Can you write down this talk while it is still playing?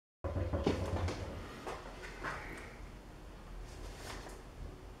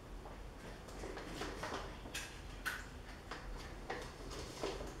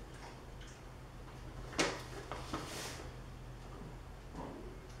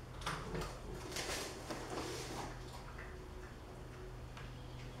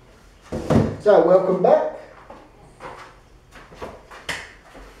So, welcome back.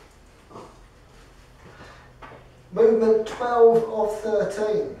 Movement 12 of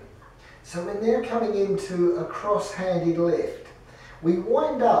 13. So we're now coming into a cross-handed lift. We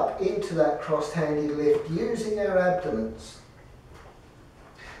wind up into that cross-handed lift using our abdomens.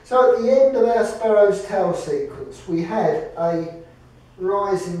 So at the end of our sparrow's tail sequence, we had a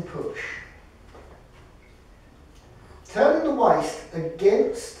rising push. Turning the waist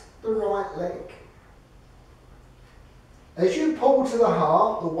against the right leg. As you pull to the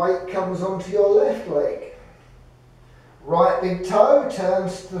heart, the weight comes onto your left leg. Right big toe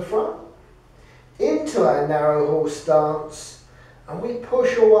turns to the front, into our narrow horse stance, and we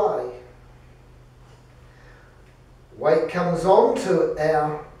push away. Weight comes on to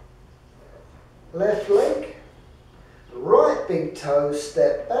our left leg, right big toe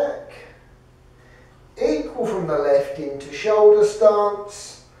step back, equal from the left into shoulder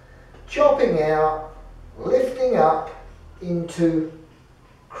stance, chopping out, lifting up into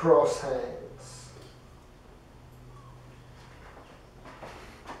cross hands.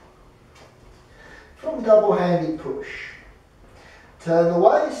 From double-handed push, turn the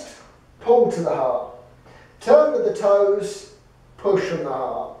waist, pull to the heart, turn with the toes, push from the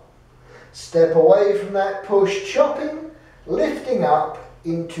heart. Step away from that push, chopping, lifting up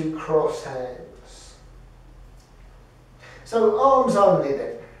into cross hands. So arms only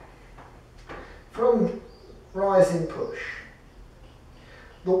then. From rising push.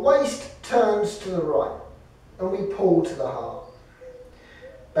 The waist turns to the right and we pull to the heart.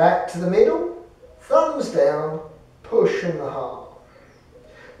 Back to the middle, thumbs down, push from the heart.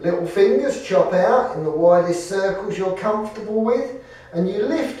 Little fingers chop out in the widest circles you're comfortable with, and you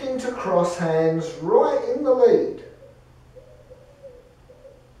lift into cross hands right in the lead.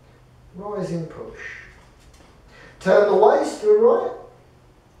 Rising push. Turn the waist to the right,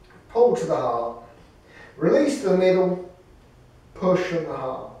 pull to the heart. Release to the middle, push from the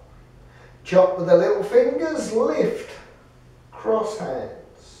heart. Chop with the little fingers, lift, cross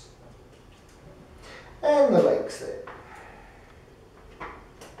hands. And the legs there.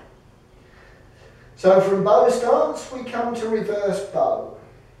 So from bow stance, we come to reverse bow.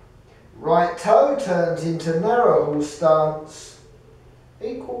 Right toe turns into narrow horse stance,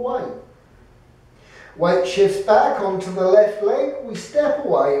 equal weight. Weight shifts back onto the left leg, we step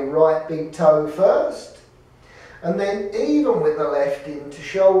away, right big toe first, and then even with the left into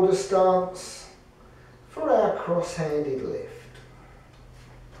shoulder stance for our cross-handed lift.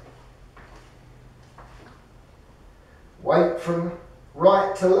 Weight from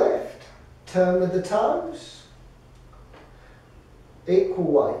right to left, turn with the toes, equal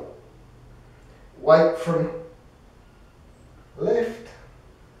weight. Weight from left,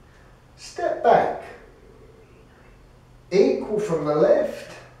 step back, equal from the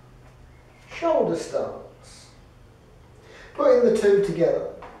left, shoulder stance. Putting the two together.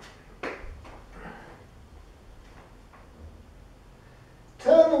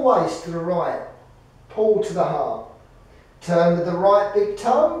 Turn the waist to the right, pull to the heart. Turn with the right big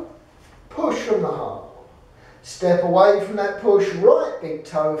toe, push from the heart. Step away from that push, right big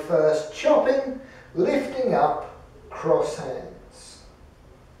toe first, chopping, lifting up, cross hands.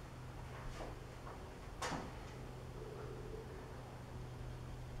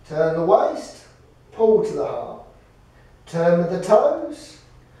 Turn the waist, pull to the heart. Turn with the toes,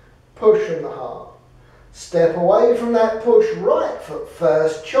 push from the heart. Step away from that push, right foot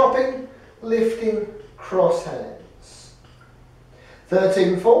first, chopping, lifting, cross hands.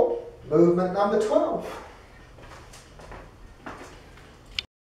 13 full, movement number 12.